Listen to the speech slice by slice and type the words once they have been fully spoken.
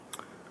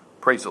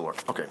Praise the Lord.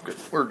 Okay, good.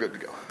 We're good to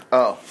go.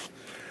 Of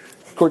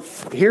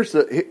course, here's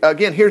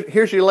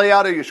your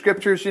layout of your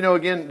scriptures. You know,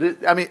 again,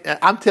 I mean,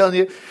 I'm telling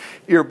you,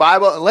 your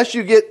Bible, unless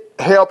you get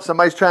help,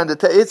 somebody's trying to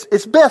tell,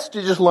 it's best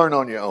to just learn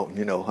on your own,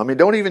 you know. I mean,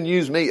 don't even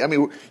use me. I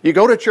mean, you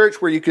go to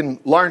church where you can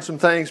learn some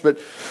things, but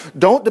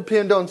don't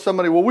depend on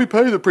somebody, well, we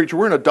pay the preacher.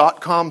 We're in a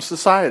 .com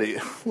society.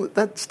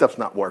 That stuff's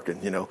not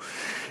working, you know.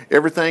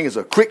 Everything is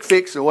a quick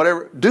fix or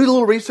whatever. Do a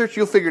little research,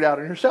 you'll figure it out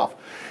on yourself.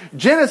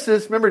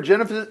 Genesis, remember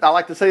Genesis, I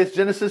like to say it's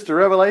Genesis to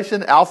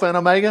Revelation, Alpha and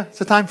Omega. It's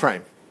a time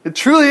frame. It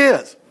truly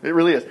is. It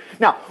really is.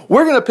 Now,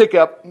 we're going to pick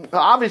up,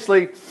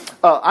 obviously,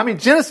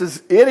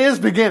 Genesis, it is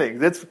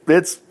beginning. It's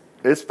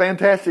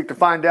fantastic to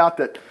find out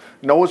that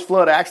Noah's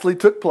flood actually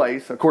took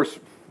place. Of course,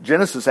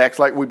 Genesis acts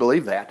like we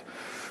believe that.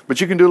 But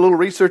you can do a little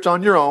research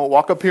on your own.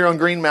 Walk up here on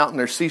Green Mountain.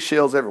 There's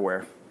seashells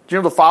everywhere. Do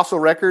you know the fossil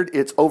record?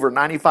 It's over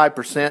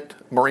 95%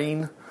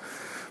 marine.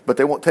 But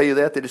they won't tell you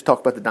that. They just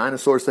talk about the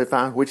dinosaurs they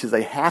found, which is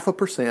a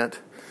 0.5%.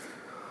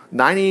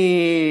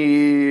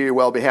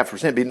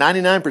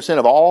 99%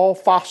 of all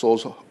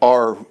fossils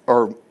are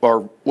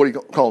what do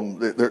you call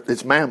them?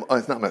 It's mammal.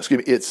 It's not mammal.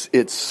 Excuse me.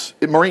 It's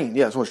marine.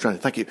 Yeah, that's what I was trying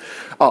to. Thank you.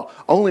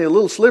 Only a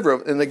little sliver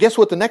of, and guess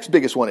what the next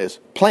biggest one is?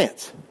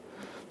 Plants.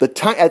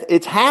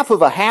 It's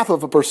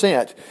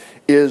 0.5%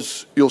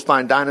 is you'll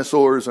find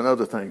dinosaurs and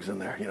other things in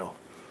there. You know,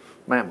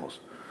 mammals.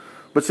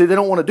 But see, they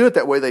don't want to do it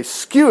that way. They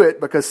skew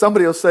it because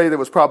somebody will say there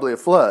was probably a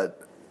flood.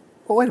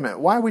 Well, wait a minute.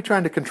 Why are we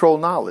trying to control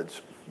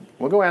knowledge?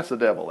 Well, go ask the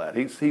devil that.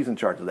 He's in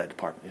charge of that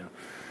department.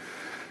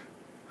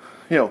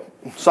 You know,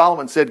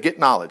 Solomon said, "Get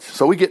knowledge."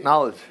 So we get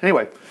knowledge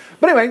anyway.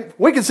 But anyway,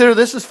 we consider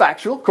this as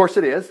factual. Of course,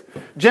 it is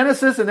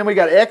Genesis, and then we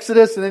got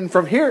Exodus, and then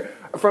from here,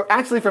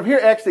 Exodus,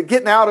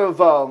 getting out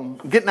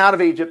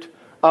of Egypt.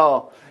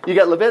 You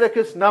got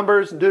Leviticus,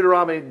 Numbers, and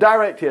Deuteronomy.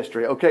 Direct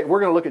history. Okay, we're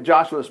going to look at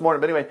Joshua this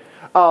morning. But anyway,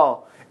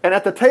 and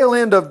at the tail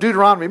end of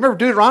Deuteronomy, remember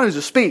Deuteronomy is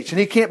a speech, and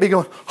he can't be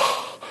going,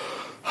 oh,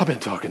 "I've been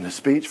talking this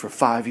speech for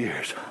 5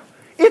 years."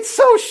 It's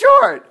so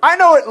short. I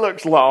know it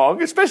looks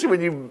long, especially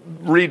when you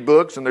read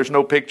books and there's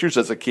no pictures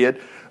as a kid.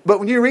 But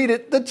when you read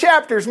it, the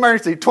chapter's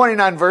mercy,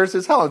 29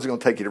 verses. How long is it going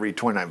to take you to read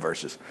 29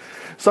 verses?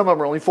 Some of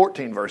them are only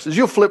 14 verses.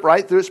 You'll flip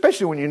right through it,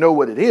 especially when you know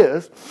what it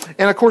is.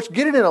 And, of course,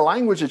 get it in a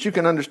language that you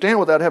can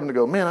understand without having to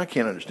go, man, I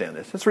can't understand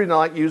this. That's the reason I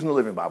like using the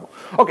Living Bible.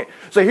 Okay,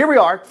 so here we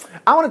are.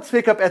 I want to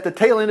pick up at the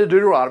tail end of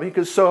Deuteronomy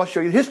because I'll show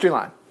you the history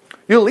line.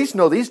 You'll at least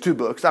know these two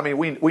books. I mean,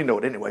 we know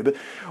it anyway, but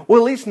we'll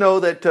at least know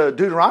that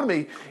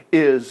Deuteronomy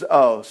is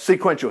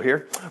sequential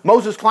here.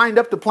 Moses climbed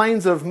up the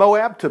plains of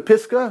Moab to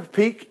Pisgah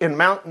Peak in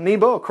Mount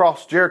Nebo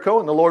across Jericho,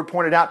 and the Lord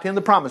pointed out to him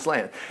the promised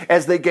land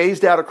as they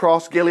gazed out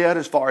across Gilead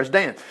as far as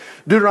Dan.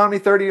 Deuteronomy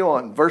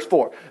 31, verse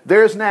 4.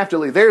 There's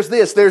Naphtali, there's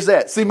this, there's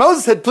that. See,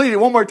 Moses had pleaded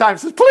one more time,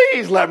 says,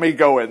 please let me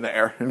go in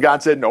there. And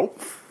God said, nope,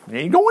 you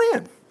ain't going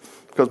in.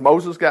 Because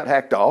Moses got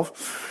hacked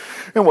off.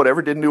 And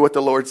whatever, didn't do what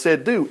the Lord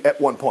said do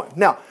at one point.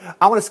 Now,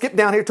 I want to skip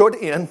down here toward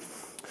the end.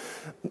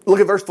 Look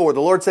at verse 4.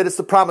 The Lord said it's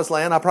the promised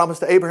land. I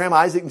promised to Abraham,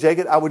 Isaac, and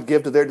Jacob I would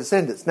give to their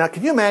descendants. Now,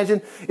 can you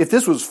imagine if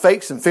this was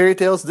fakes and fairy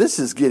tales? This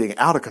is getting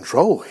out of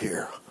control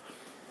here.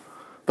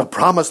 The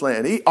promised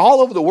land.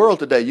 All over the world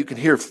today, you can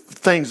hear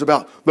things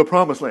about the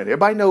promised land.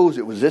 Everybody knows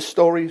it was this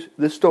story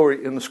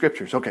in the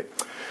scriptures. Okay.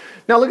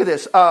 Now look at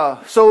this.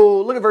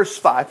 So look at verse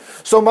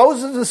 5. So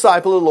Moses, the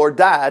disciple of the Lord,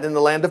 died in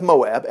the land of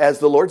Moab, as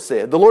the Lord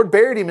said. The Lord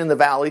buried him in the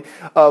valley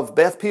of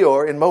Beth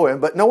Peor in Moab,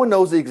 but no one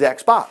knows the exact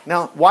spot.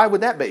 Now, why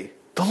would that be?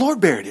 The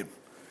Lord buried him.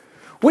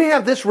 We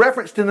have this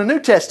referenced in the New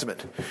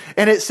Testament.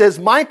 And it says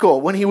Michael,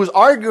 when he was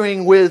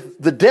arguing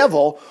with the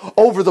devil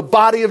over the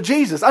body of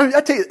Jesus. I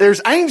tell you,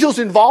 there's angels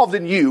involved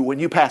in you when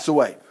you pass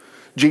away.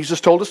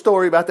 Jesus told a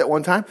story about that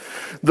one time.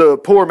 The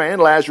poor man,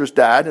 Lazarus,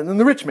 died, and then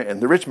the rich man.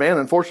 The rich man,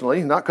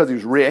 unfortunately, not because he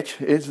was rich,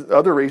 it's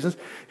other reasons,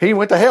 he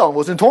went to hell and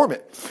was in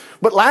torment.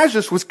 But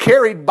Lazarus was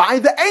carried by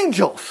the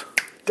angels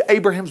to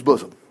Abraham's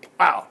bosom.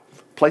 Wow.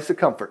 Place of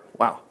comfort.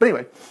 Wow. But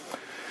anyway,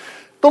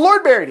 the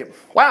Lord buried him.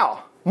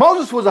 Wow.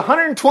 Moses was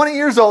 120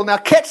 years old. Now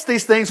catch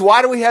these things.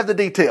 Why do we have the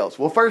details?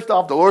 Well, first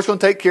off, the Lord's going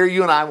to take care of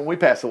you and I when we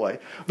pass away.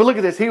 But look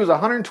at this. He was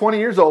 120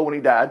 years old when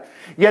he died,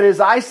 yet his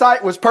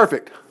eyesight was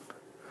perfect.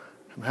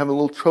 I'm having a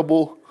little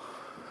trouble.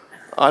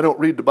 I don't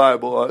read the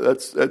Bible.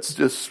 That's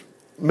just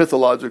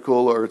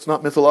mythological, or it's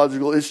not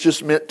mythological. It's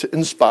just meant to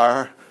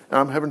inspire. And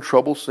I'm having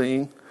trouble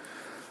seeing.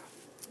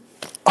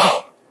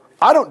 Oh,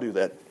 I don't do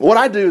that. What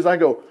I do is I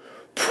go,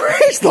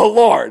 praise the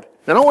Lord.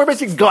 Now don't worry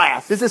about your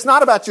glasses. It's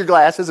not about your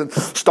glasses and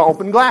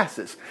stomping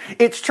glasses.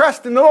 It's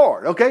trust in the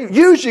Lord, okay?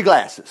 Use your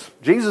glasses.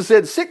 Jesus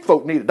said sick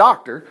folk need a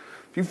doctor.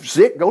 If you're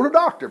sick, go to a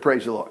doctor,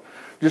 praise the Lord.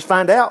 Just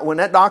find out when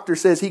that doctor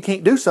says he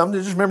can't do something,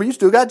 just remember you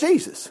still got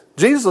Jesus.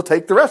 Jesus will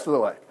take the rest of the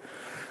way.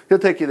 He'll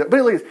take you there.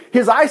 But look,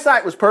 his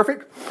eyesight was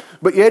perfect,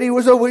 but yet he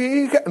was a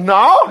weak.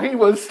 No, he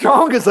was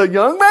strong as a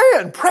young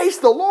man. Praise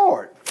the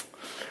Lord.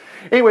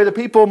 Anyway, the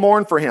people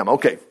mourn for him.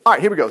 Okay. All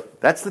right, here we go.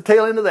 That's the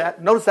tail end of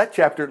that. Notice that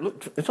chapter.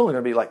 Look, it's only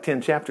going to be like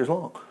 10 chapters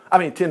long.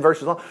 10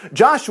 verses long.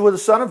 Joshua, the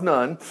son of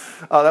Nun,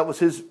 that was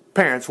his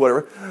parents,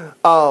 whatever,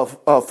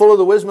 full of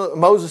the wisdom of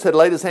Moses, had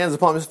laid his hands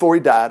upon him before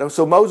he died.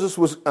 So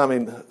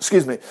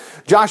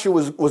Joshua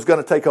was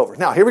going to take over.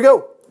 Now, here we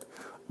go.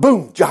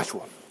 Boom,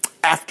 Joshua.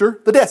 After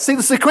the death. See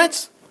the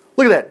sequence?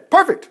 Look at that.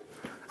 Perfect.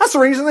 That's the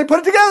reason they put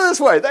it together this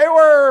way. They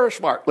were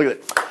smart. Look at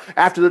it.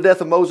 After the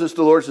death of Moses,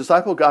 the Lord's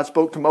disciple, God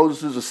spoke to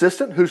Moses'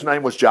 assistant, whose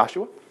name was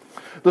Joshua,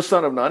 the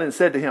son of Nun, and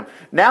said to him,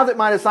 now that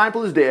my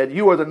disciple is dead,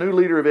 you are the new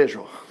leader of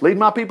Israel. Lead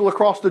my people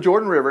across the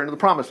Jordan River into the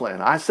promised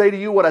land. I say to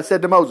you what I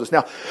said to Moses.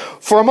 Now,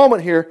 for a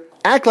moment here,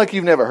 act like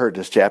you've never heard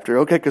this chapter,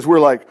 okay? Because we're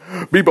like,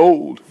 be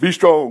bold, be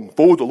strong,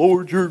 for the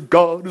Lord your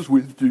God is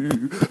with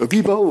you.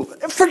 Be bold.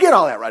 Forget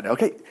all that right now,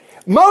 okay?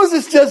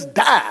 Moses just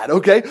died,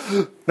 okay?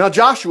 Now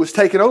Joshua's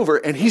taken over,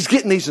 and he's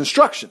getting these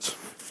instructions.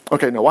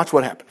 Okay, now watch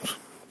what happens.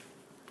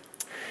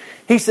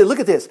 He said, look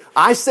at this.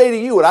 I say to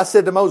you what I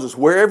said to Moses.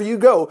 Wherever you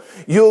go,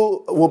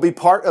 you will be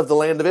part of the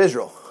land of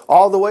Israel.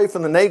 All the way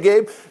from the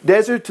Negev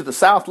desert to the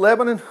South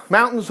Lebanon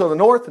mountains on the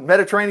north, and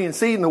Mediterranean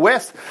Sea in the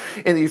west,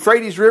 and the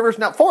Euphrates rivers.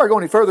 Now, before I go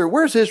any further,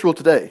 where's Israel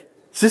today?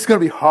 It's just going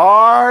to be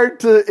hard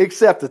to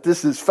accept that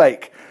this is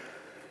fake.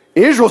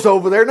 Israel's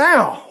over there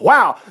now.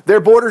 Wow. Their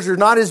borders are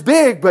not as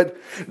big, but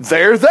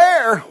they're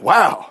there.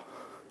 Wow.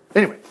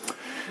 Anyway,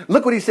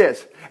 look what he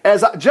says.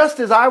 Just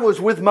as I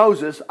was with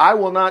Moses, I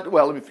will not,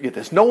 let me forget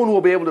this. No one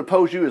will be able to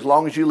oppose you as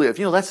long as you live.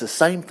 You know, that's the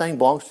same thing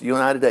belongs to you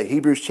and I today.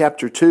 Hebrews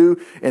chapter 2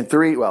 and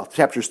 3,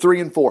 chapters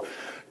 3 and 4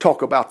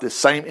 talk about this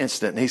same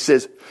incident. And he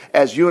says,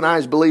 as you and I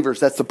as believers,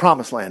 that's the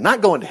promised land.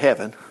 Not going to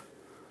heaven.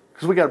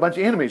 Because we got a bunch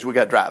of enemies we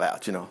got to drive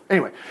out, you know.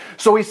 Anyway,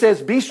 so he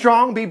says, be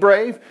strong, be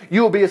brave.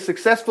 You will be a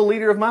successful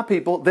leader of my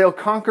people. They'll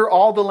conquer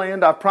all the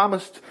land I've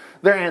promised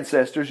their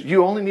ancestors.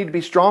 You only need to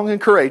be strong and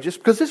courageous,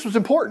 because this was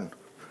important.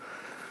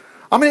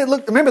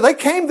 Remember, they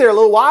came there a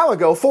little while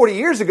ago, 40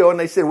 years ago, and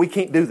they said, we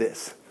can't do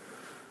this.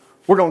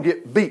 We're going to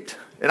get beat.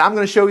 And I'm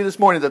going to show you this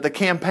morning that the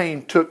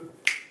campaign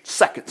took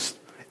seconds.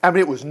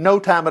 It was no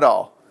time at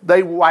all.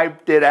 They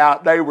wiped it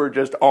out. They were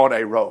just on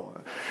a roll.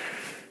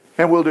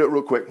 And we'll do it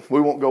real quick.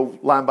 We won't go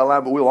line by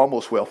line, but we'll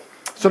almost will.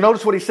 So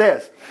notice what he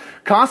says.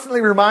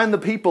 Constantly remind the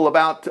people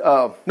about,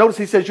 notice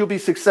he says you'll be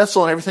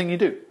successful in everything you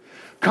do.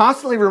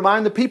 Constantly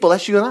remind the people,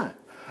 that's you and I,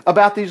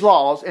 about these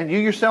laws, and you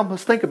yourself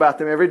must think about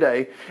them every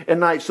day and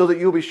night so that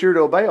you'll be sure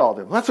to obey all of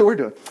them. That's what we're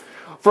doing.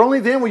 For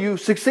only then will you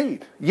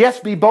succeed. Yes,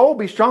 be bold,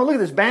 be strong. Look at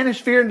this,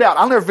 banish fear and doubt.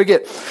 I'll never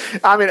forget.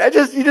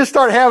 You just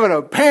start having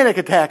a panic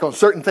attack on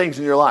certain things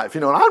in your life.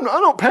 You know, and I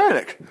don't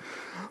panic.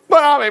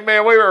 But I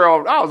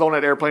was on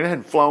that airplane. I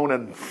hadn't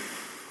flown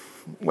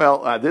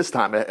this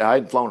time I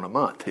hadn't flown in a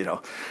month, you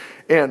know.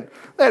 And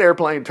that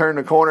airplane turned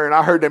the corner, and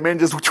I heard them men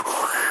just,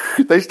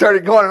 they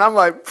started going, and I'm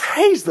like,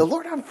 praise the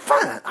Lord, I'm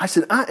fine. I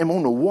said, I am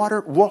on the water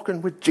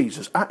walking with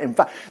Jesus. I am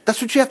fine.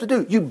 That's what you have to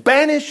do. You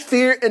banish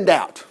fear and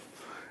doubt.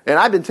 And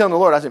I've been telling the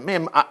Lord, I said,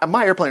 man,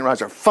 my airplane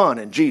rides are fun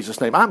in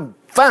Jesus' name. I'm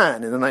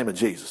fine in the name of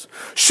Jesus.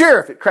 Sure,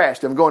 if it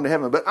crashed, I'm going to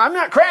heaven, but I'm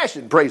not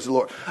crashing, praise the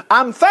Lord.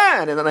 I'm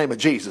fine in the name of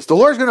Jesus. The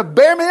Lord's going to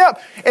bear me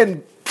up,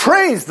 and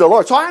praise the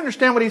Lord. So I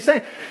understand what he's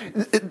saying.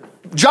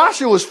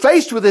 Joshua was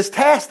faced with this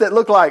task that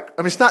looked like,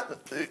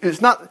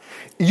 it's not,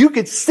 you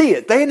could see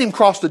it. They hadn't even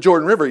crossed the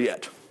Jordan River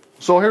yet.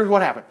 So here's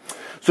what happened.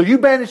 So you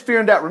banish fear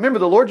and doubt. Remember,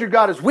 the Lord your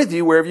God is with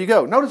you wherever you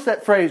go. Notice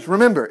that phrase,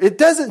 remember. It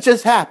doesn't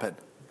just happen.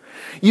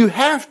 You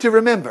have to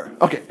remember.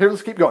 Okay, here,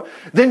 let's keep going.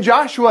 Then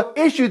Joshua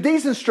issued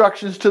these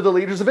instructions to the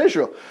leaders of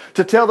Israel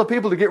to tell the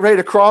people to get ready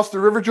to cross the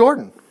river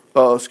Jordan.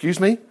 Cross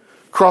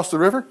the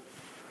river?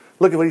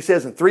 Look at what he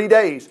says. In 3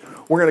 days,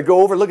 we're going to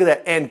go over, look at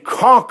that, and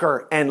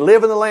conquer and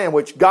live in the land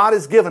which God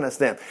has given us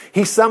them.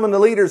 He summoned the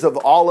leaders of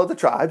all of the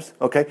tribes,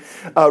 okay?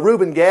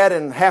 Reuben, Gad,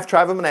 and half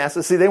tribe of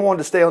Manasseh. See, they wanted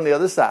to stay on the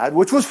other side,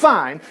 which was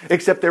fine,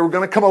 except they were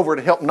going to come over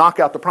to help knock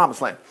out the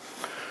promised land.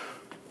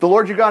 The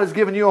Lord your God has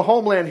given you a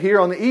homeland here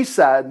on the east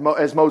side,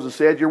 as Moses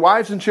said. Your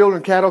wives and children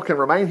and cattle can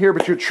remain here,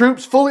 but your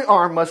troops, fully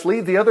armed, must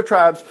lead the other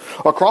tribes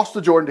across the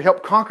Jordan to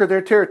help conquer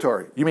their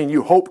territory. You mean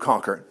you hope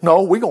conquer?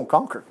 No, we're going to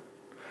conquer.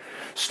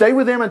 Stay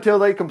with them until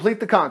they complete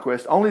the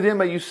conquest. Only then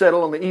may you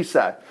settle on the east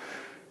side.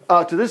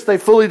 To this they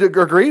fully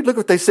agreed. Look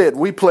what they said.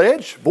 We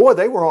pledge. Boy,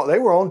 they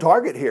were on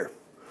target here.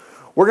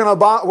 We're going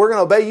to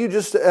obey you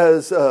just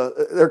as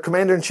their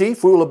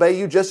commander-in-chief. We will obey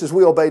you just as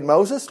we obeyed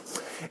Moses.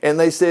 And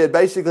they said,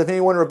 basically, if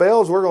anyone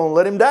rebels, we're going to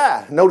let him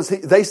die. Notice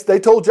they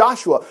told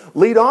Joshua,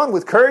 lead on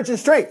with courage and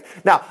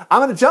strength. Now,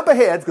 I'm going to jump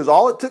ahead because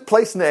all that took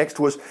place next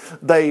was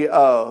they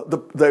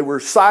were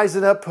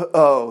sizing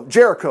up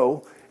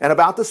Jericho and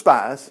about the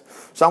spies.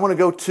 So I want to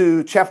go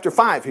to chapter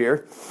 5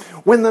 here.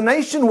 When the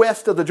nation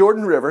west of the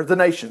Jordan River, the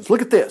nations,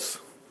 look at this.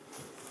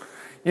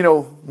 You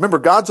know, remember,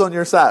 God's on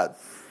your side.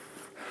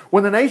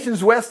 When the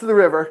nations west of the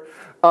river,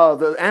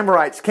 the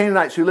Amorites,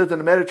 Canaanites who lived in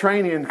the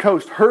Mediterranean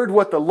coast heard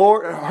that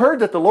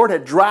the Lord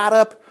had dried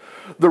up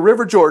the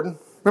river Jordan.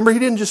 Remember, he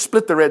didn't just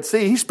split the Red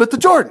Sea, he split the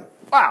Jordan.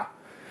 Wow.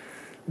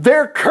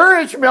 Their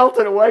courage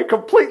melted away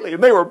completely,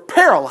 and they were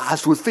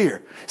paralyzed with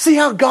fear. See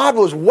how God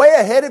was way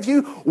ahead of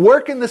you,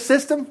 working the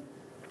system?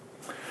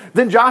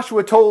 Then then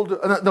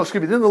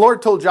the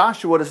Lord told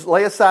Joshua to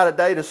lay aside a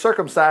day to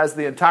circumcise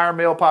the entire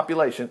male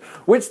population,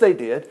 which they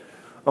did.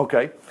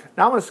 Okay,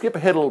 now I'm going to skip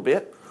ahead a little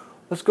bit.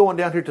 Let's go on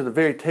down here to the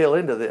very tail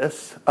end of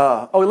this.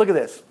 Look at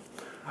this.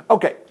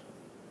 Okay.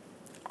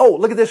 Oh,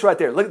 look at this right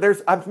there.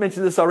 I've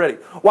mentioned this already.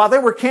 While they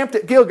were camped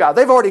at Gilgal,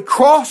 they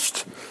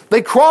crossed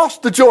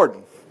the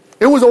Jordan.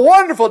 It was a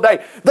wonderful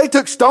day. They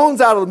took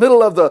stones out of the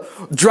middle of the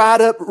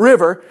dried up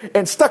river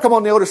and stuck them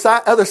on the other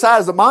side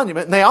of the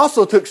monument. And they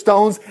also took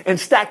stones and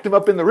stacked them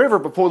up in the river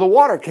before the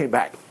water came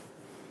back.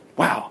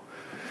 Wow.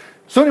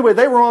 So anyway,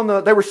 they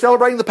were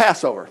celebrating the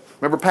Passover.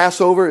 Remember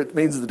Passover? It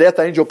means the death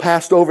angel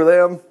passed over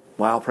them.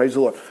 Wow, praise the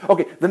Lord.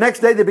 Okay, the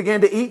next day they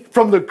began to eat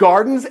from the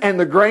gardens and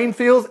the grain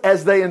fields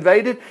as they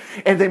invaded,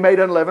 and they made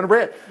unleavened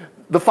bread.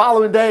 The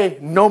following day,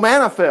 no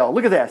manna fell.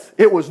 Look at this.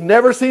 It was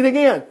never seen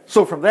again.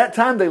 So from that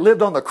time, they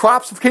lived on the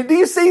crops of... Do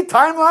you see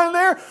timeline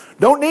there?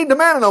 Don't need the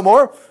manna no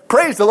more.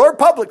 Praise the Lord,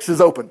 Publix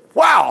is open.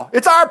 Wow,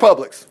 it's our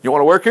Publix. You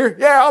want to work here?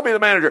 Yeah, I'll be the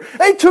manager.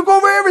 They took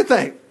over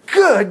everything.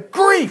 Good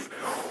grief.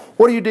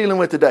 What are you dealing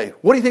with today?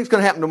 What do you think is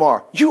going to happen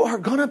tomorrow? You are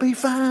going to be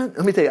fine.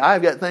 Let me tell you,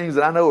 I've got things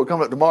that I know are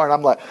coming up tomorrow, and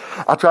I'm like,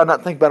 I try not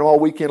to think about them all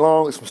weekend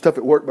long. There's some stuff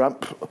at work,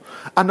 but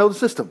I know the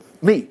system.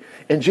 Me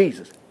and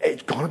Jesus.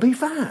 It's going to be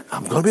fine.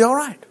 I'm going to be all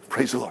right.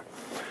 Praise the Lord.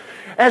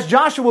 As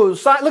Joshua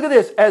was, look at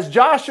this. As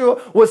Joshua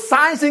was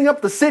sizing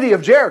up the city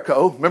of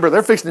Jericho, remember,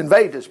 they're fixing to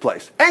invade this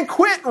place. And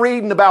quit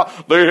reading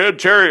about they had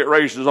chariot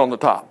races on the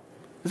top.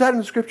 Is that in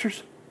the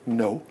scriptures?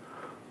 No.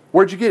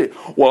 Where'd you get it?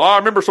 Well, I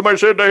remember somebody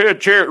said they had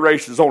chariot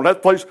races on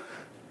that place.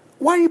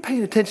 Why are you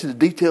paying attention to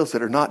details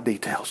that are not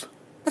details?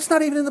 That's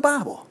not even in the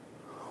Bible.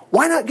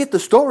 Why not get the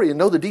story and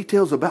know the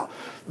details about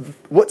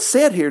what's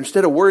said here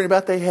instead of worrying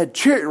about they had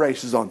chariot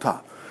races on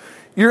top?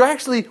 You're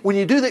actually, when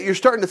you do that, you're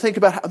starting to think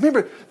about,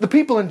 remember, the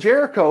people in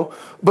Jericho,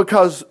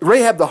 because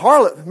Rahab the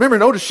harlot, remember,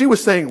 notice she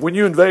was saying, when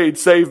you invade,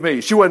 save me.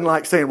 She wasn't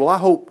like saying, well,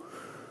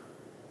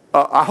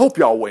 I hope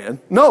y'all win.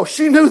 No,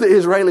 she knew the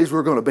Israelis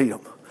were going to beat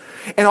them.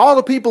 And all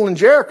the people in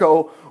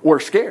Jericho were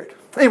scared.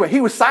 Anyway,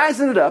 he was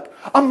sizing it up.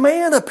 A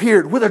man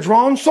appeared with a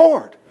drawn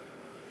sword.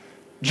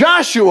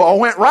 Joshua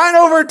went right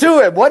over to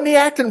him. Wasn't he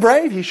acting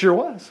brave? He sure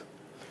was.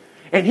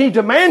 And he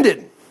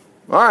demanded,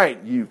 all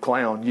right, you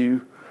clown,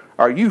 you.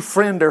 Are you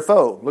friend or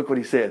foe? Look what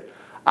he said.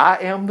 I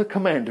am the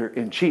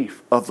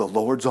commander-in-chief of the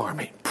Lord's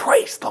army.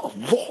 Praise the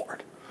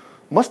Lord.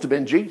 Must have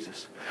been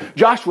Jesus.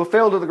 Joshua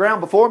fell to the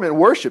ground before him and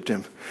worshipped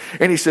him.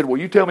 And he said,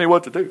 well, you tell me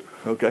what to do.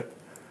 Okay.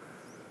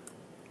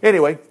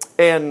 Anyway,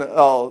 and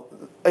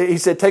he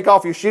said, take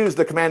off your shoes,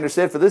 the commander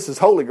said, for this is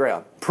holy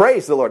ground.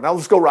 Praise the Lord. Now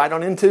let's go right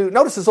on into,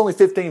 notice it's only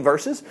 15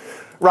 verses,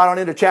 right on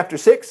into chapter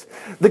 6.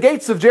 The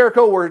gates of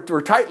Jericho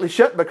were tightly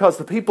shut because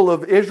the people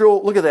of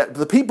Israel, look at that,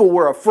 the people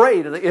were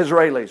afraid of the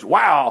Israelis.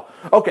 Wow.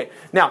 Okay,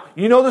 now,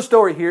 you know the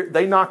story here.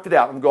 They knocked it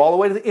out. I'm going to go all the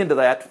way to the end of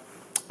that.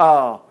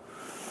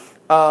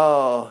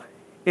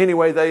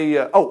 Anyway,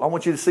 I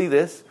want you to see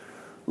this.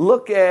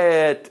 Look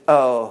at,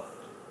 right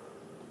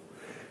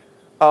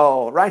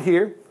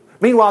here.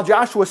 Meanwhile,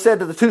 Joshua said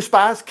to the two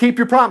spies, keep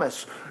your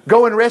promise.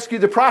 Go and rescue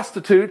the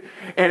prostitute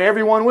and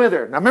everyone with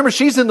her. Now remember,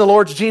 she's in the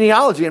Lord's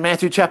genealogy in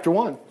Matthew chapter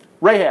 1.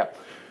 Rahab.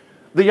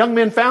 The young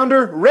men found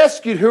her,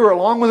 rescued her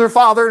along with her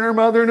father and her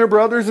mother and her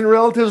brothers and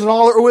relatives and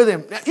all that were with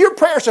him. Now, your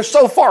prayers are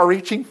so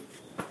far-reaching.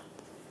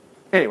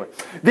 Anyway,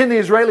 then the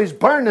Israelis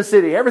burned the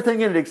city,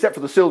 everything in it except for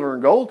the silver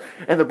and gold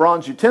and the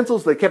bronze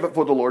utensils. They kept it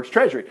for the Lord's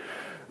treasury.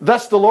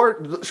 Thus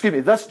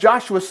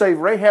Joshua saved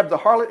Rahab the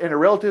harlot and her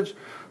relatives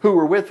who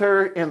were with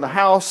her in the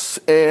house,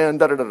 and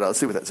Let's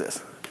see what that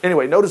says.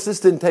 Anyway, notice this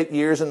didn't take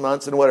years and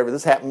months and whatever.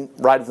 This happened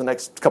right in the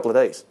next couple of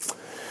days.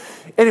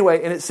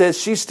 Anyway, and it says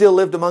she still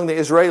lived among the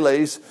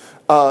Israelites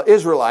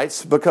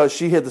because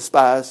she hid the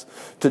spies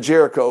to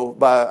Jericho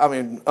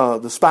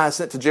the spies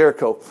sent to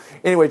Jericho.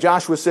 Anyway,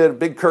 Joshua said a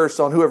big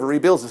curse on whoever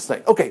rebuilds this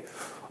thing. Okay,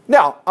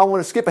 now I want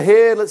to skip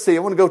ahead. Let's see, I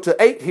want to go to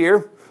 8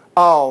 here.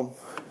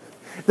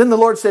 Then the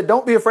Lord said,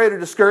 don't be afraid or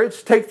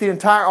discouraged. Take the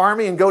entire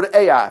army and go to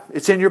Ai.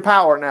 It's in your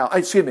power now.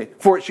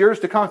 For it's yours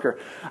to conquer.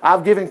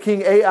 I've given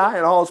King Ai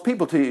and all his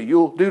people to you.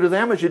 You'll do to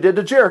them as you did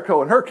to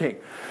Jericho and her king.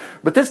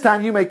 But this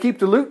time you may keep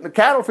the loot and the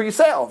cattle for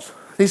yourselves.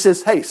 He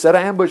says, hey, set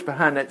an ambush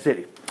behind that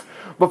city.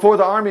 Before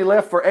the army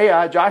left for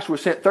Ai, Joshua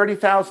sent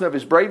 30,000 of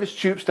his bravest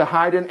troops to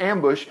hide in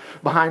ambush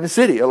behind the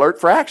city,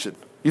 alert for action.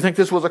 You think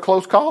this was a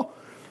close call?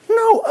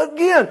 No,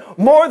 again,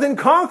 more than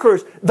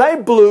conquerors. They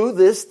blew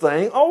this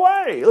thing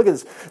away. Look at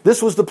this.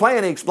 This was the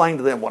plan he explained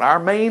to them. When our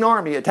main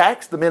army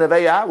attacks, the men of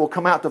Ai will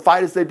come out to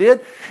fight as they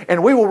did,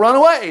 and we will run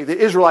away. The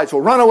Israelites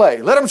will run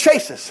away. Let them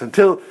chase us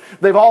until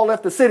they've all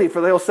left the city, for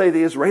they'll say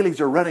the Israelis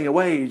are running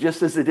away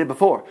just as they did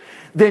before.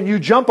 Then you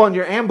jump on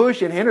your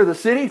ambush and enter the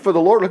city, for the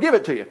Lord will give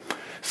it to you.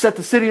 Set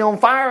the city on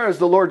fire as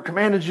the Lord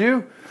commanded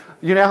you.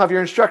 You now have your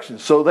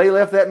instructions. So they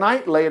left that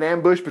night, lay an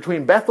ambush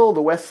between Bethel,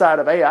 the west side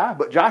of Ai,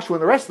 but Joshua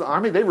and the rest of the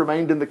army, they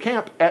remained in the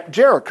camp at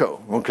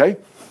Jericho. Okay?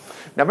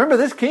 Now remember,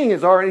 this king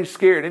is already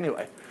scared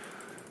anyway.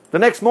 The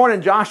next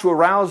morning, Joshua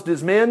roused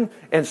his men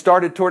and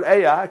started toward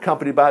Ai,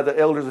 accompanied by the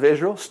elders of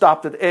Israel,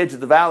 stopped at the edge of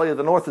the valley of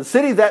the north of the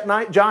city. That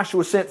night,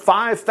 Joshua sent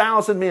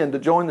 5,000 men to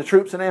join the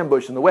troops in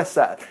ambush on the west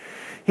side.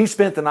 He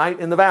spent the night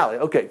in the valley.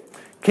 Okay,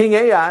 King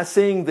Ai,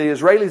 seeing the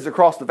Israelis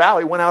across the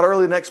valley, went out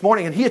early the next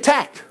morning and he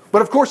attacked.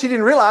 But of course, he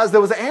didn't realize there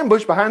was an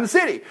ambush behind the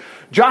city.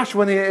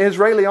 Joshua and the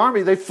Israeli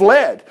army, they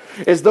fled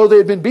as though they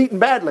had been beaten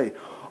badly.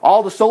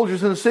 All the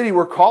soldiers in the city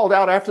were called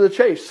out after the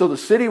chase, so the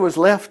city was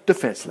left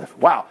defenseless.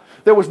 Wow.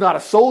 There was not a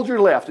soldier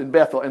left in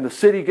Bethel, and the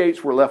city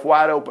gates were left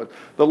wide open.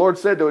 The Lord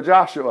said to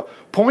Joshua,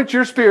 point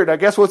your spear. Now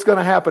guess what's going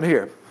to happen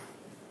here?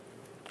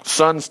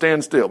 Sun,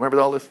 stand still.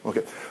 Remember all this?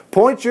 Okay.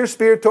 Point your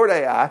spear toward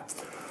Ai,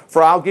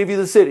 for I'll give you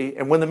the city.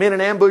 And when the men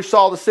in ambush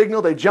saw the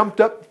signal, they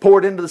jumped up,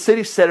 poured into the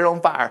city, set it on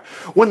fire.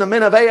 When the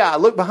men of Ai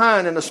looked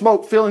behind and the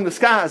smoke filling the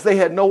skies, they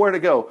had nowhere to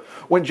go.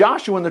 When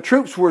Joshua and the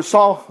troops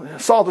saw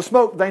the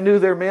smoke, they knew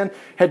their men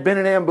had been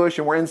in ambush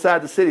and were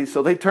inside the city.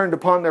 So they turned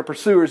upon their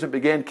pursuers and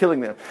began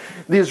killing them.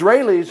 The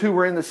Israelis who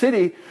were in the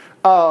city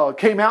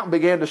came out and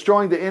began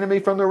destroying the enemy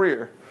from the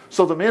rear.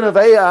 So the men of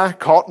Ai,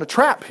 caught in a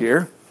trap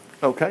here.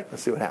 Okay,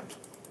 let's see what happens.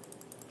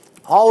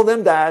 All of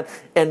them died,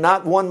 and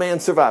not one man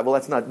survived. Well,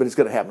 that's not, but it's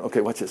going to happen.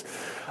 Okay, watch this.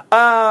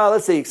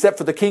 Let's see, except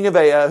for the king of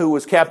Ai, who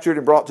was captured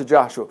and brought to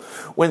Joshua.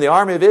 When the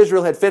army of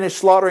Israel had finished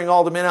slaughtering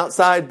all the men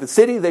outside the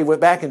city, they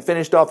went back and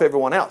finished off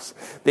everyone else,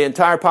 the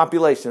entire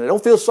population. I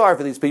don't feel sorry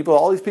for these people.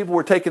 All these people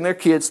were taking their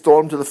kids, throw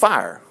them to the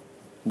fire.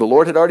 The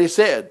Lord had already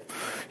said.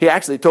 He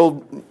actually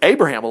told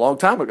Abraham a long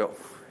time ago.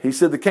 He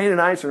said the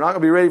Canaanites are not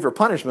going to be ready for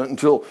punishment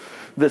until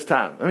this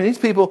time. I mean, these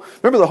people,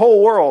 remember the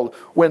whole world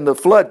when the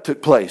flood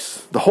took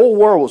place, the whole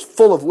world was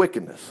full of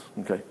wickedness.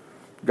 Okay.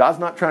 God's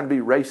not trying to be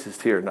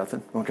racist here or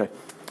nothing. Okay.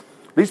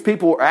 These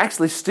people are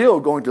actually still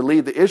going to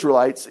lead the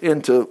Israelites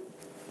into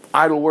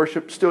idol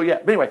worship still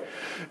yet. But anyway,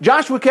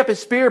 Joshua kept his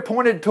spear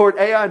pointed toward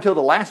Ai until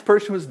the last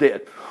person was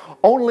dead.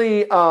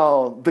 Only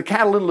the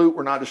cattle and loot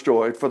were not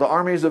destroyed, for the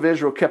armies of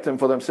Israel kept them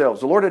for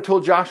themselves. The Lord had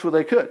told Joshua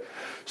they could.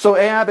 So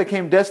Ai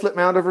became desolate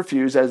mound of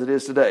refuse as it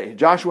is today.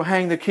 Joshua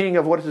hanged the king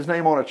of what is his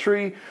name on a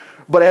tree,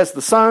 but as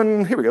the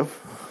sun, here we go.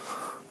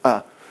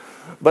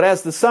 But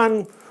as the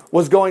sun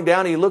was going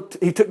down,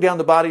 he took down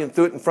the body and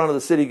threw it in front of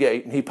the city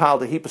gate, and he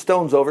piled a heap of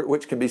stones over it,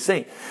 which can be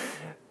seen.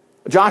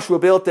 Joshua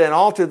built an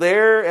altar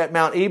there at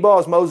Mount Ebal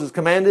as Moses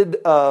commanded.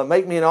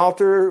 Make me an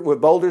altar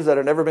with boulders that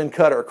have never been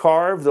cut or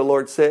carved. The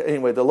Lord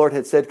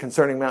had said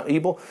concerning Mount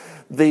Ebal.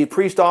 The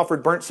priest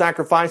offered burnt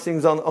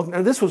sacrificings on.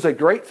 Now this was a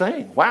great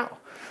thing. Wow.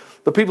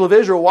 The people of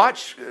Israel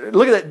watch.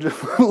 Look at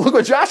that. Look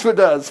what Joshua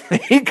does.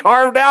 He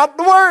carved out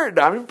the word.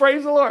 I mean,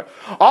 praise the Lord.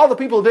 All the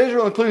people of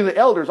Israel, including the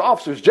elders,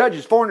 officers,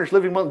 judges, foreigners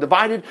living among them,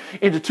 divided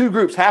into two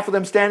groups. Half of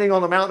them standing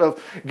on the Mount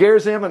of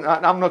Gerizim. And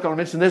I'm not going to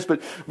mention this,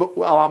 but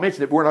I'll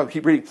mention it. But we're not going to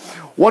keep reading.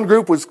 One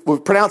group was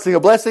pronouncing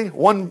a blessing.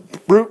 One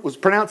group was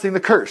pronouncing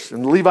the curse.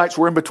 And the Levites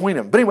were in between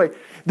them. But anyway,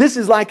 this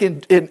is like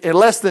in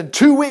less than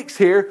 2 weeks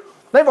here.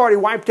 They've already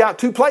wiped out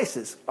 2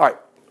 places. All right.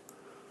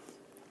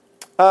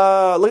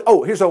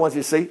 Here's what I want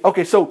you to see.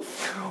 Okay, so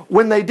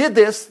when they did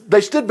this,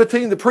 they stood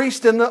between the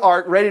priest and the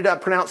ark, ready to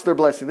pronounce their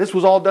blessing. This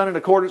was all done in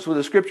accordance with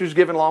the scriptures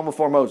given long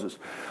before Moses.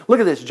 Look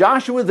at this.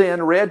 Joshua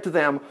then read to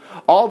them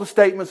all the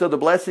statements of the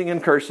blessing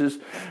and curses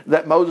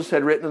that Moses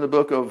had written in the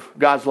book of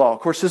God's law.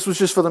 Of course, this was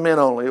just for the men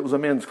only. It was a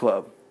men's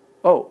club.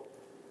 Oh,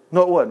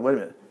 no, it wasn't. Wait a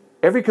minute.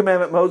 Every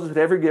commandment Moses had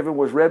ever given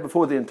was read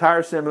before the entire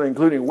assembly,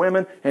 including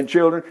women and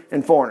children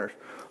and foreigners.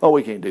 Oh,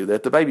 we can't do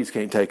that. The babies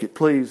can't take it.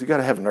 Please, you got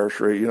to have a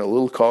nursery,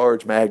 little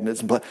cards,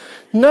 magnets, and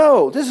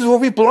no, this is where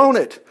we've blown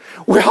it.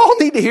 We all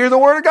need to hear the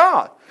word of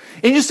God.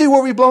 And you see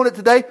where we've blown it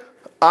today?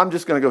 I'm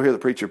just going to go hear the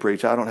preacher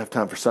preach. I don't have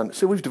time for Sunday.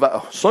 See, we've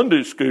divided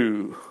Sunday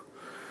school.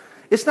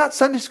 It's not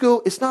Sunday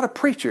school. It's not a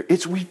preacher.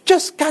 We've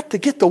just got to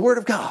get the word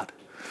of God.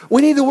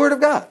 We need the word of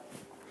God.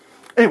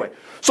 Anyway,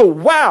 so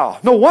wow,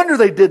 no wonder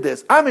they did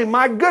this. I mean,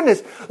 my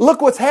goodness,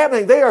 look what's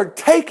happening. They are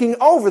taking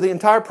over the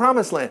entire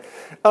promised land.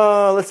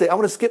 Let's see, I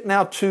want to skip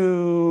now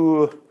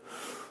to,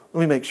 let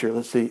me make sure,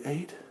 let's see,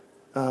 8.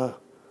 Here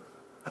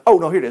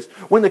it is.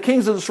 When the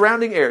kings of the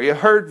surrounding area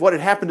heard what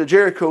had happened to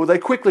Jericho, they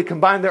quickly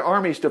combined their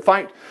armies to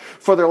fight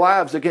for their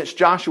lives against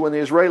Joshua and the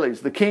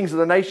Israelis. The kings of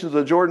the nations of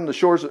the Jordan, the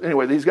shores,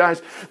 anyway, these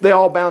guys, they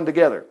all bound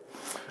together.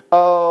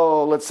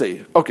 Let's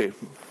see. Okay,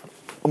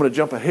 I'm going to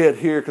jump ahead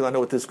here because I know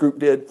what this group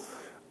did.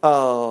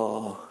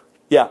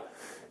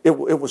 It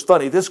was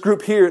funny. This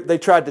group here, they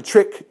tried to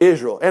trick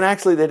Israel. And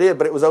actually they did,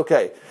 but it was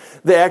okay.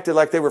 They acted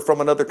like they were from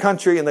another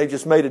country and they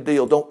just made a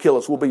deal. Don't kill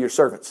us. We'll be your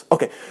servants.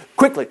 Okay,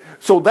 quickly.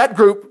 So that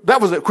group,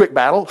 that was a quick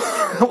battle.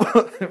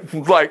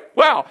 Like,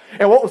 wow.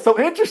 And what was so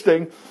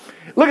interesting,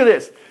 look at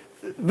this.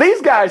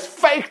 These guys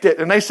faked it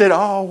and they said,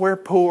 oh, we're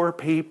poor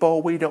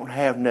people. We don't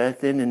have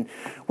nothing. And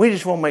we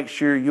just want to make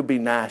sure you'll be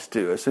nice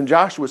to us. And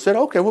Joshua said,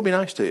 okay, we'll be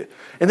nice to you.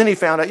 And then he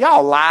found out,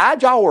 y'all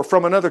lied. Y'all were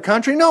from another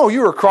country. No,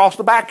 you were across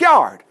the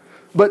backyard.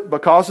 But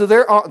because of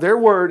their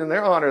word and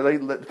their honor,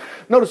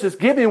 notice this,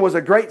 Gibeon was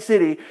a great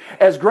city,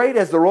 as great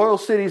as the royal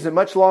cities and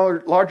much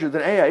larger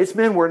than Ai. Its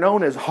men were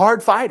known as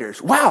hard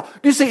fighters. Wow,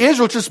 do you see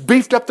Israel just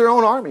beefed up their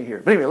own army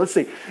here? But anyway, let's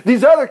see.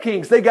 These other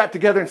kings, they got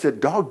together and said,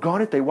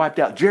 doggone it, they wiped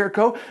out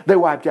Jericho, they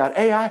wiped out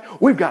Ai.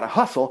 We've got to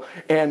hustle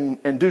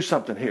and do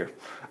something here.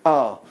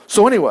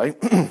 So anyway,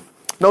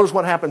 notice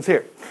what happens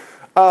here.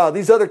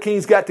 These other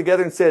kings got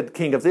together and said,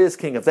 king of this,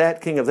 king of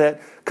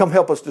that, come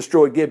help us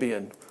destroy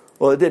Gibeon.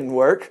 Well, it didn't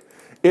work.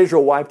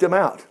 Israel wiped them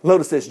out.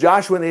 Notice this.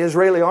 Joshua and the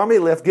Israeli army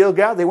left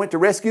Gilgal. They went to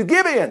rescue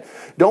Gibeon.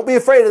 Don't be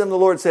afraid of them, the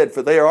Lord said,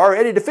 for they are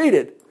already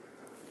defeated.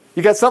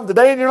 You got something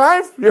today in your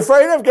life you're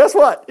afraid of? Guess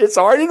what? It's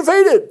already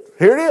defeated.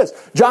 Here it is.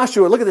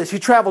 Joshua, look at this. He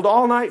traveled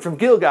all night from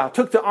Gilgal,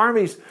 took the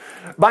armies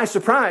by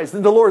surprise.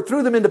 Then the Lord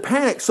threw them into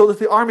panic so that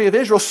the army of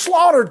Israel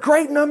slaughtered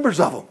great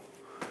numbers of them.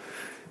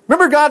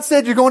 Remember God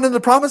said you're going into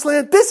the promised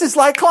land? This is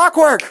like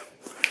clockwork.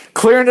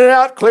 Clearing it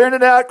out,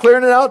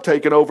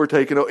 taking over.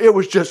 It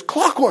was just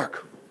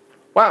clockwork.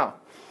 Wow.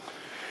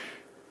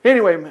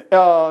 Anyway,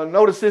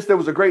 notice this. There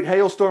was a great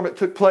hailstorm that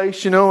took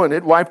place, and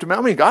it wiped them out.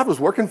 I mean, God was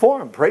working for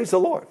them. Praise the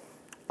Lord.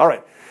 All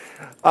right.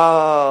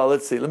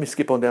 Let's see. Let me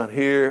skip on down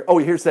here. Oh,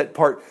 here's that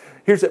part.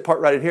 Here's that part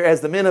right in here.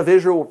 As the men of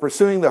Israel were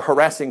pursuing the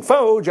harassing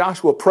foe,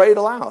 Joshua prayed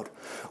aloud.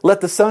 Let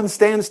the sun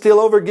stand still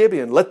over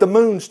Gibeon. Let the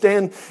moon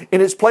stand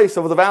in its place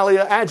over the valley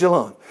of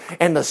Ajalon.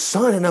 And the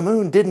sun and the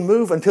moon didn't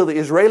move until the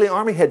Israeli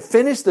army had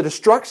finished the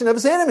destruction of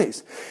its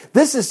enemies.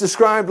 This is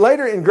described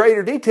later in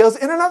greater details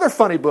in another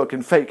funny book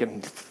in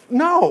Faking.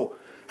 No,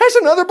 there's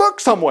another book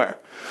somewhere.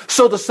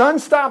 So the sun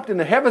stopped in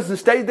the heavens and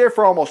stayed there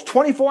for almost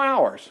 24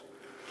 hours.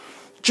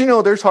 Do you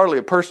know there's hardly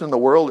a person in the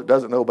world that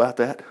doesn't know about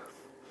that?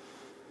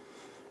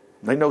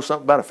 They know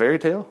something about a fairy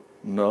tale?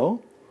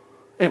 No.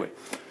 Anyway,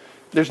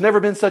 there's never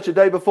been such a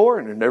day before,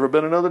 and there's never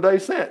been another day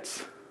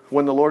since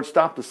when the Lord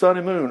stopped the sun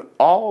and moon,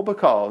 all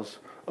because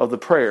of the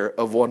prayer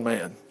of one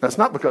man. That's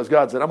not because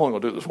God said, I'm only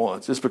going to do this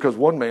once. It's because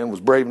one man was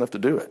brave enough to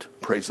do it.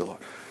 Praise the Lord.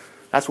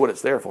 That's what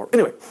it's there for.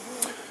 Anyway.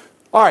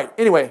 All right.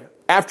 Anyway,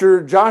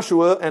 after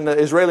Joshua and the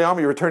Israeli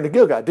army returned to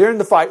Gilgal, during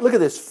the fight, look at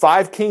this.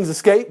 5 kings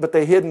escaped, but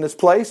they hid in this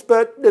place,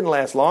 but it didn't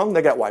last long.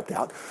 They got wiped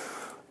out.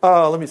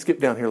 Let me skip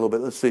down here a little bit.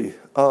 Let's see.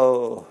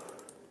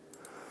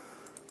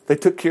 They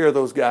took care of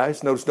those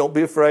guys. Notice, don't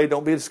be afraid.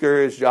 Don't be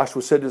discouraged.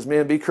 Joshua said to his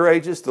men, be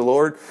courageous. The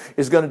Lord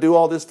is going to do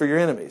all this for your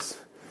enemies.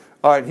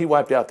 All right, and he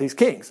wiped out these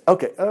kings.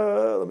 Okay,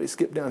 let me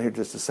skip down here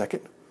just a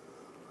second.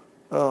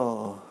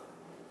 All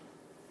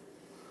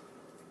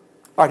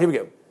right, here we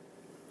go.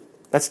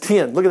 That's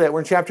 10. Look at that. We're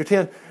in chapter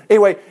 10.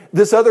 Anyway,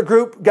 this other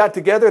group got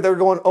together. They were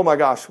going, oh my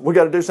gosh, we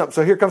got to do something.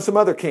 So here comes some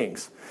other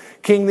kings.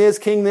 King this,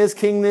 king this,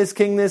 king this,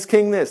 king this,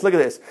 king this. Look at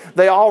this.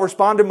 They all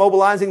responded,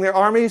 mobilizing their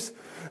armies.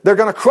 They're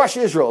going to crush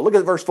Israel. Look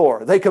at verse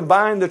 4. They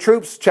combined the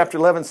troops, chapter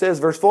 11 says,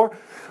 verse 4,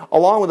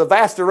 along with a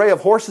vast array of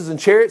horses and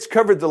chariots,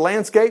 covered the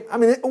landscape. I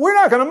mean, we're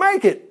not going to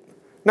make it.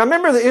 Now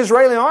remember the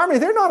Israeli army,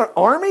 they're not an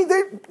army.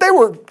 They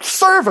were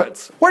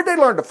servants. Where'd they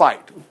learn to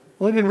fight?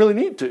 Well, they didn't really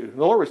need to.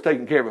 The Lord was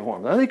taking care of it for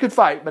them. Now, they could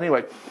fight, but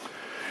anyway.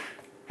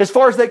 As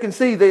far as they can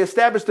see, they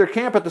established their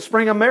camp at the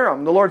spring of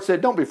Merom. The Lord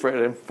said, don't be afraid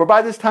of them, for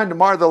by this time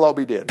tomorrow they'll all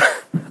be dead.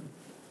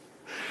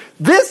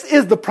 This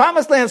is the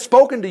promised land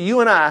spoken to you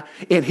and I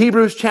in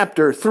Hebrews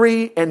chapter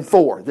 3 and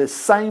 4. This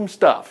same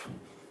stuff.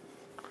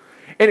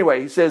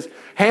 Anyway, he says,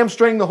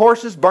 hamstring the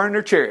horses, burn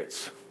their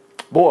chariots.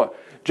 Boy,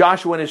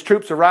 Joshua and his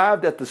troops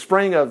arrived at the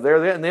spring of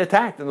there, and they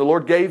attacked. And the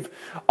Lord gave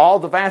all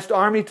the vast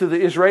army to the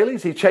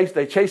Israelis.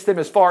 They chased them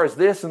as far as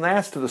this and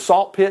that, to the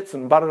salt pits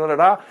and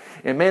da-da-da-da-da.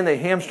 And man, they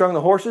hamstrung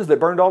the horses. They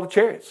burned all the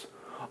chariots.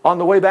 On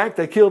the way back,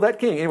 they killed that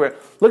king. Anyway,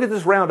 look at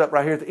this roundup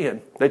right here at the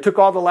end. They took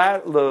all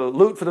the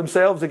loot for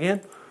themselves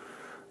again.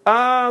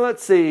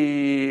 Let's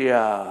see.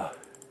 So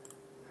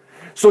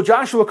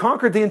Joshua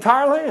conquered the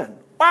entire land.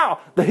 Wow,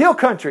 the hill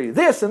country,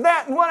 this and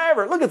that and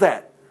whatever. Look at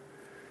that.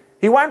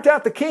 He wiped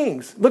out the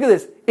kings. Look at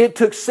this. It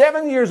took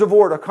 7 years of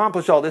war to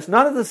accomplish all this.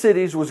 None of the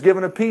cities was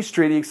given a peace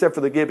treaty except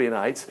for the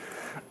Gibeonites.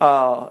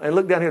 And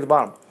look down here at the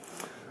bottom.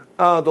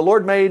 The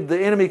Lord made the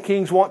enemy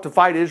kings want to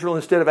fight Israel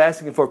instead of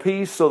asking for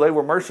peace, so they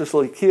were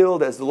mercilessly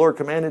killed as the Lord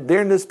commanded.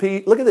 During this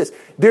look at this.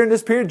 During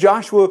this period,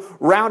 Joshua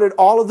routed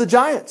all of the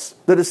giants,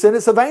 the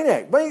descendants of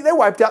Anak. They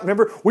wiped out.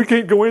 Remember, we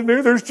can't go in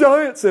there. There's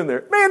giants in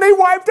there. Man, they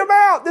wiped them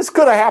out. This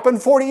could have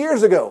happened 40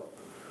 years ago.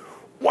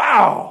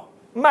 Wow.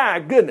 My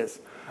goodness.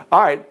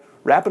 All right,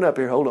 wrapping up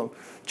here. Hold on.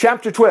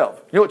 Chapter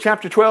 12. You know what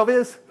chapter 12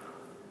 is?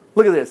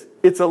 Look at this.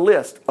 It's a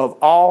list of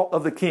all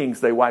of the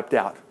kings they wiped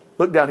out.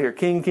 Look down here.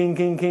 King, king,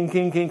 king, king,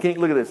 king, king, king.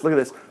 Look at this. Look at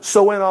this.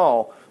 So in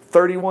all,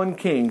 31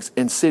 kings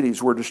and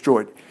cities were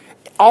destroyed.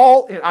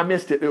 All, I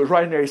missed it. It was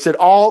right in there. He said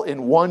all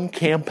in one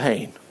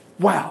campaign.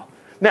 Wow.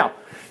 Now,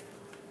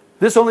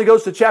 this only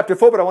goes to chapter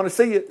 4, but I want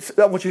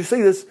you to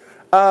see this.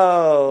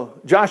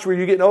 Joshua,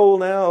 you're getting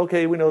old now.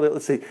 Okay, we know that.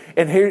 Let's see.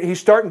 And here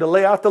he's starting to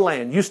lay out the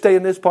land. You stay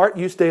in this part.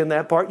 You stay in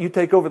that part. You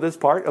take over this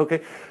part.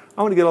 Okay.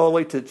 I want to get all the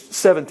way to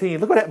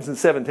 17. Look what happens in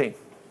 17.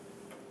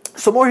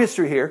 Some more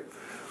history here.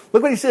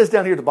 Look what he says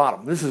down here at the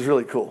bottom. This is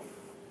really cool.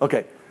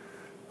 Okay.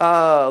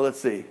 Let's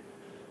see.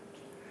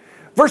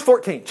 Verse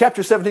 14,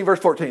 chapter 17, verse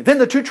 14. Then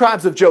the two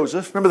tribes of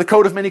Joseph, remember the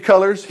coat of many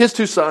colors, his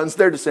two sons,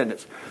 their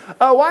descendants.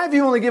 Why have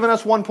you only given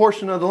us one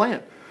portion of the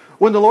land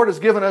when the Lord has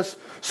given us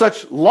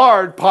such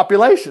large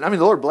population? I mean,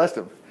 the Lord blessed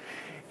them.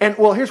 And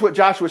well, here's what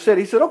Joshua said.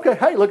 He said, okay,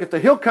 hey, look, if the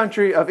hill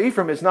country of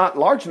Ephraim is not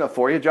large enough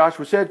for you,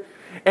 Joshua said,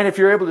 and if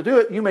you're able to do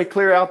it, you may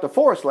clear out the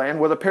forest land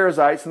where the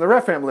Perizzites and the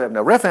Rephaim live.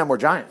 Now, Rephaim were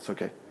giants,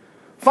 okay.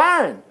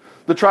 Fine,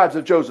 the tribes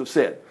of Joseph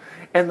said.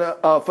 And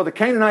for the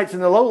Canaanites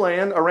in the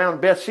lowland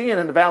around Beth-shean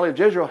in the valley of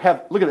Jezreel,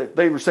 look at it.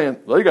 They were saying,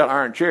 they got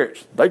iron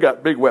chariots. They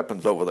got big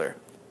weapons over there.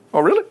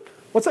 Oh, really?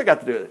 What's that got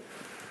to do with it?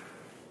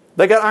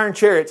 They got iron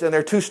chariots and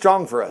they're too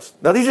strong for us.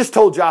 Now, they just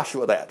told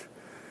Joshua that.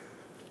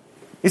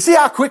 You see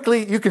how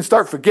quickly you can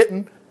start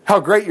forgetting how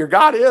great your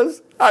God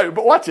is?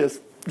 But watch this.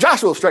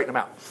 Joshua will straighten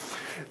them out.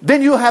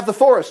 Then you'll have the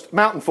forest,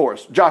 mountain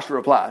forest, Joshua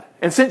replied.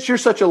 And since you're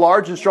such a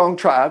large and strong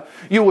tribe,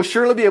 you will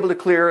surely be able to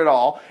clear it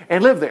all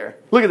and live there.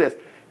 Look at this.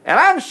 And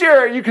I'm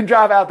sure you can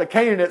drive out the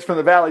Canaanites from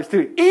the valleys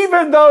too,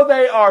 even though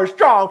they are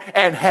strong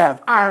and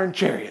have iron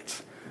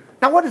chariots.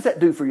 Now, what does that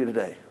do for you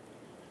today?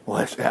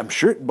 Well, I'm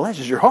sure it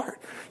blesses your heart.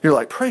 You're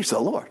like, praise the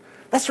Lord.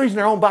 That's the reason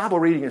our own Bible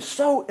reading is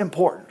so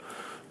important.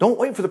 Don't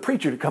wait for the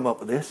preacher to come up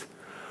with this.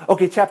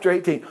 Okay, chapter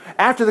 18.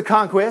 After the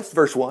conquest,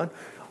 verse 1,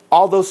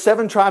 although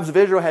 7 tribes of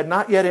Israel had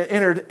not yet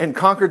entered and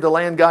conquered the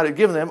land God had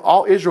given them,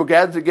 all Israel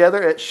gathered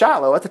together at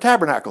Shiloh at the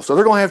tabernacle. So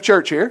they're going to have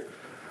church here.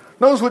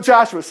 Notice what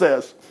Joshua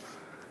says.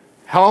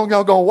 How long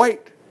y'all going to wait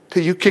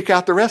till you kick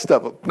out the rest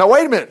of them? Now,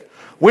 wait a minute.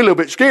 We're a little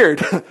bit scared.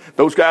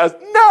 Those guys,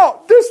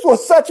 no, this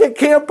was such a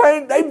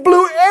campaign. They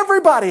blew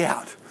everybody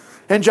out.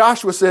 And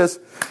Joshua says,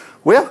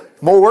 well,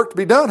 more work to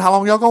be done. How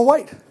long y'all going to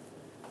wait?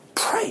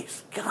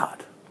 Praise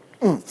God.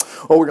 Well,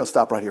 we're going to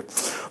stop right here.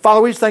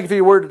 Father, we just thank you for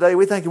your word today.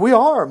 We thank you. We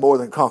are more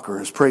than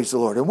conquerors. Praise the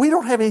Lord. And we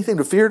don't have anything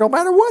to fear no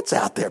matter what's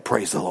out there.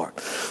 Praise the Lord.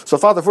 So,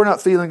 Father, if we're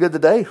not feeling good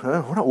today,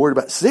 we're not worried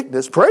about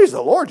sickness. Praise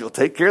the Lord. You'll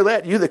take care of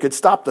that. You that could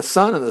stop the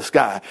sun in the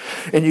sky.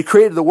 And you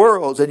created the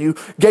worlds. And you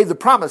gave the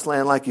promised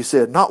land like you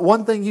said. Not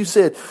one thing you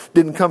said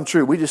didn't come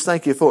true. We just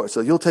thank you for it. So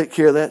you'll take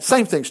care of that.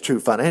 Same thing's true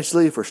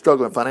financially. If we're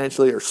struggling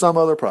financially or some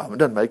other problem, it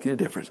doesn't make any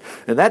difference.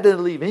 And that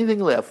doesn't leave anything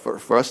left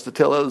for us to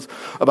tell others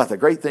about the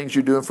great things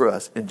you're doing for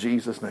us. In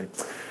Jesus' name.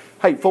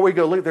 Hey, before we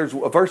go, look, there's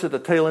a verse at the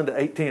tail end of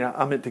 18.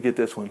 I meant to get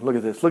this one. Look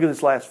at this. Look at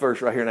this last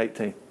verse right here in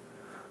 18.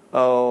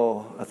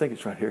 Oh, I think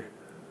it's right here.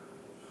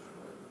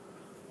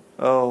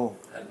 Oh,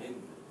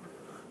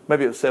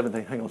 maybe it was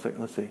 17. Hang on a second.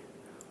 Let's see.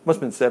 Must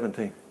have been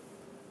 17.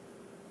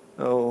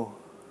 Oh.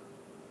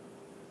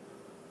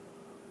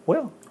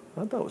 Well,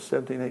 I thought it was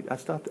 17. 8. I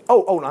stopped it.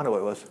 Oh, I know what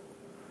it was.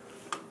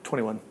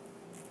 21.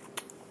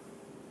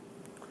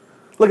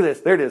 Look at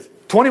this. There it is.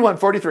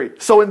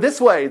 21:43. So in this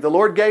way, the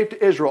Lord gave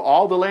to Israel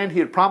all the land he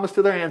had promised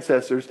to their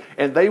ancestors,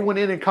 and they went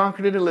in and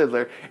conquered it and lived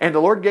there. And the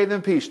Lord gave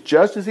them peace,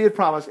 just as he had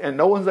promised, and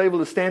no one's able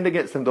to stand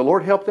against them. The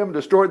Lord helped them and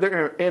destroyed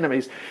their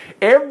enemies.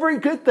 Every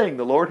good thing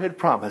the Lord had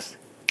promised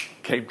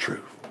came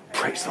true.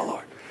 Praise the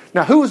Lord.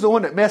 Now, who was the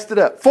one that messed it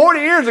up? 40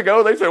 years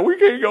ago, they said, we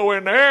can't go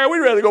in there. We'd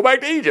rather go back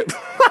to Egypt.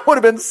 That would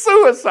have been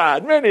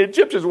suicide. Man, the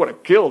Egyptians would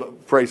have killed them.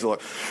 Praise the Lord.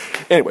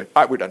 Anyway,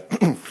 all right, we're done.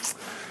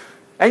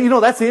 And you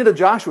know, that's the end of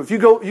Joshua. If you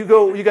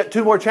got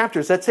 2 more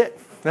chapters. That's it.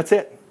 That's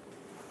it.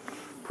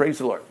 Praise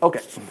the Lord.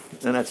 Okay.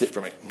 And that's it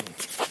for me.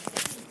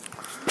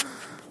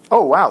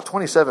 Oh, wow.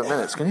 27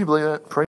 minutes. Can you believe that? Praise